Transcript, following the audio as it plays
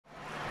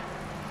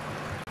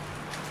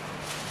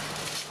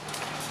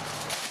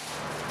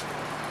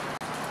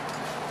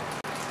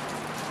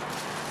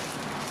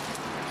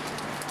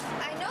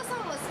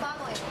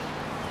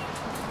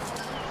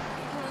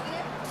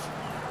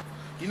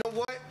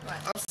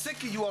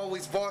Sick of you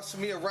always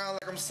bossing me around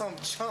like I'm some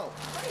chump.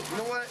 You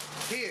know what?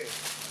 Here,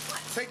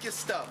 take your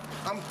stuff.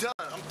 I'm done.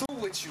 I'm through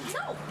with you.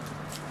 No.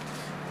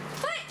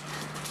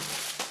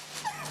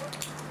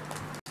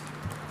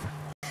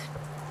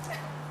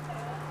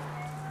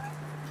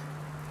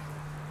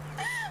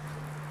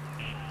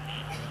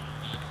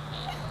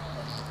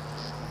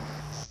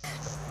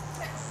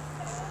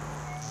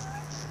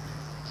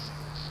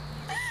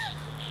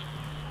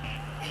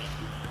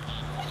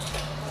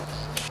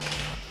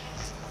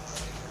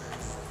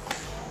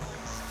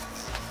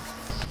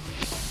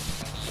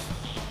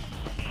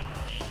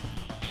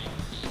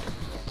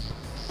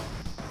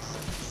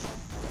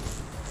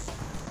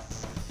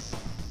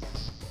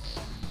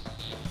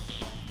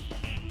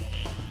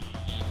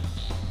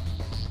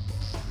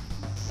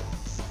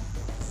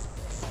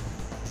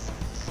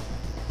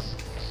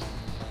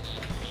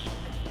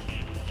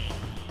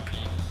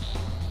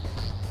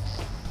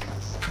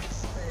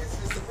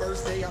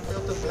 First day I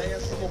felt the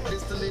blast from a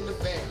pistol in the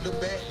back. Look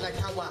back like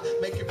how I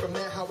make it from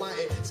there, how I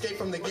escape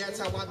from the gas,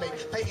 how I make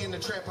pay in the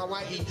trap, how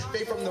I eat.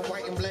 Fade from the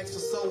white and blacks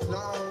for so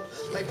long.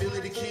 Like Billy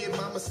the Kid,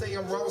 mama say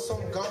I'm wrong,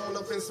 so I'm gone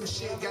up in some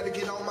shit, gotta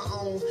get on my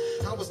own.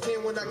 I was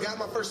 10 when I got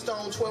my first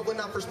stone, 12 when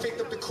I first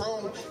picked up the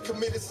chrome.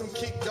 Committed some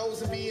kick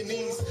those and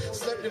B&Es.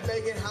 Slept in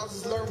vacant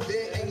houses, learned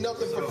bed, ain't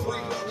nothing for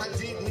free. I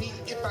didn't eat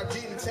if I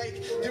didn't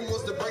take. Then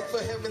was the break, for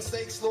heaven's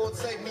sakes, Lord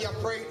save me, I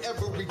prayed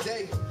every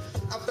day.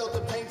 I felt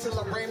the pain till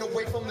I ran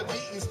away from the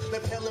beatings.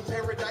 Left hell in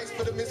paradise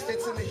for the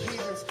misfits and the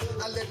heathens.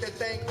 I let that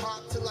thing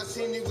pop till I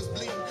seen he was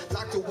bleeding.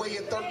 Locked away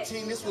at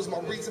 13, this was my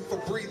reason for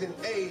breathing.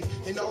 Ayy,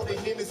 and all the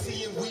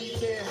Hennessy and weed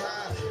can't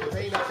hide the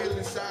pain I feel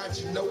inside,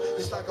 you know.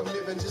 It's like I'm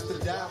living just to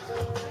die.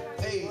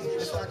 Ayy,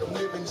 it's like I'm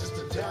living just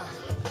to die,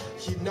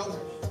 you know.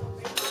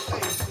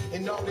 Ayy,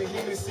 and all the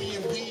Hennessy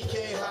and weed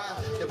can't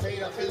hide the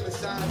pain I feel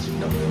inside, you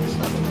know. It's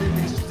like I'm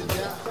living just to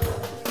die.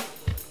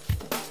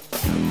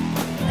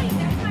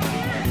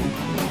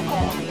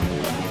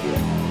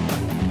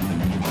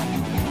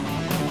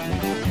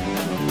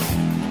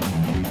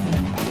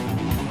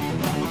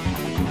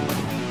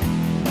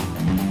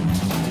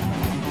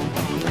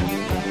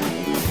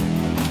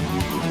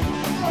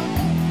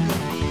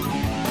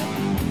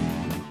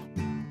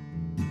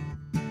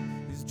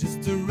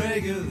 Just a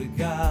regular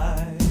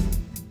guy.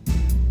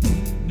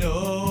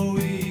 No,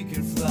 he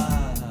can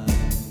fly,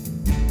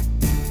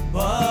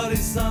 but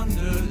he's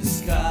under the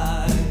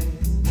sky.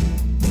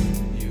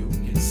 You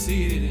can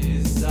see it in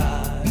his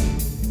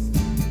eyes.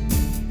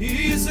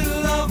 He's in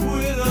love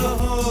with a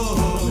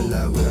hoe. I'm in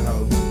love with a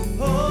hoe.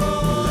 Oh,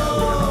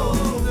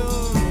 no.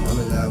 I'm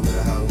in love with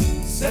a hoe.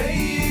 Say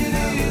it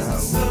isn't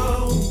so.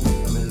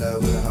 I'm in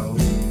love with a hoe.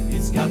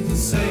 It's got to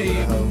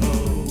save a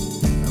hoe.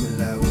 I'm in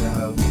love with a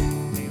hoe.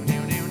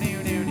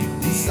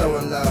 He's so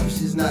in love,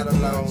 she's not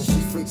alone. She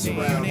freaks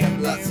around, have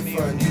lots of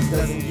fun. He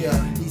doesn't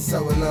care, he's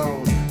so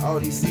alone. All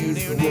he sees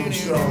is a woman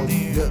strong.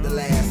 Built the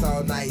last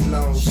all night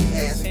long. She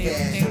asks for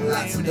cash and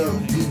lots of dough.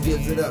 He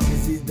gives it up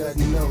cause he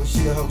doesn't know.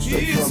 She a hoe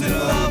straight He's from in the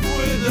love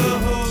with a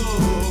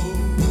hoe.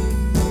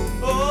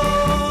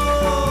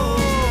 Oh,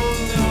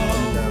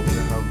 I'm in love with a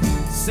hoe.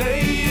 no. Say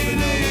it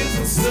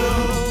isn't so.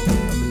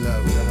 I'm in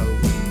love with a hoe.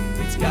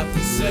 It's got to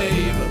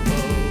save a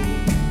hoe.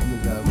 I'm in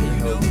love with a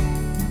hoe.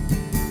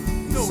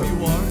 No,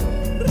 you aren't.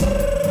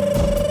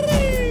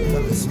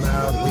 Love the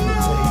smile, the way you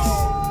taste.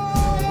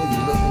 When you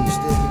look and you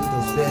stare at me with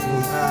those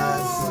bedroom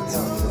eyes.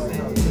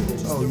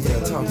 Oh yeah,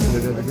 talk to me,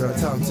 baby girl.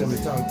 Talk to me,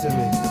 talk to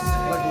me.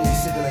 Like when you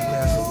sit in that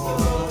glass of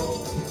water.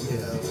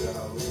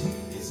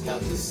 Yeah. It's got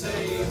to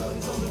save a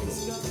hoe.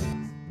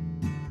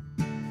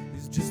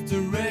 He's just a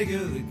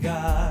regular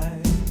guy.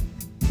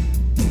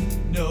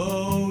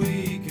 No,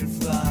 he can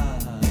fly,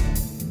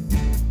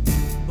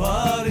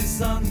 but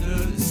he's under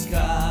the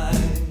sky.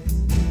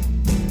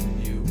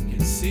 You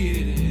can see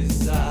it in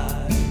his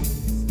eyes.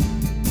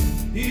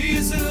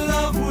 He's in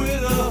love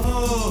with a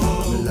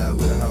hoe. I'm in love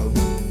with a hoe.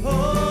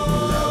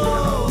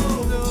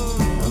 Oh, no.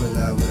 I'm in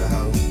love with a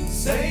hoe.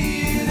 Say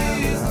it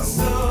isn't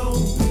so.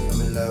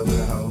 I'm in love with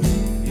a hoe.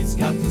 It's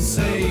got to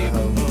save a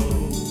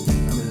hoe.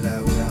 I'm in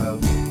love with a hoe.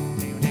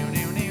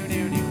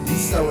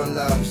 He's so in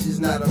love, she's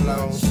not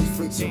alone. She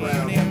freaks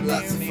around, have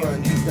lots of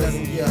fun. He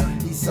doesn't care,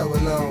 he's so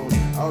alone.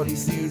 All he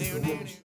sees is a woman.